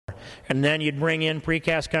And then you'd bring in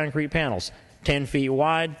precast concrete panels, 10 feet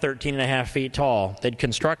wide, 13.5 feet tall. They'd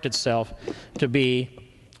construct itself to be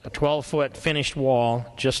a 12-foot finished wall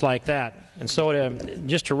just like that. And so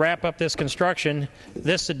just to wrap up this construction,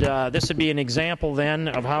 this would be an example then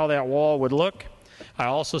of how that wall would look. I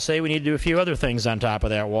also say we need to do a few other things on top of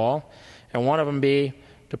that wall, and one of them be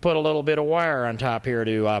to put a little bit of wire on top here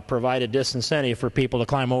to provide a disincentive for people to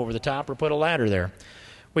climb over the top or put a ladder there.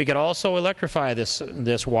 We could also electrify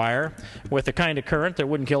this wire with the kind of current that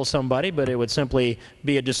wouldn't kill somebody, but it would simply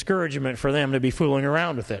be a discouragement for them to be fooling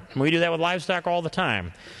around with it. And we do that with livestock all the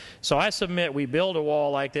time. So I submit we build a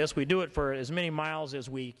wall like this. We do it for as many miles as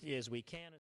we can.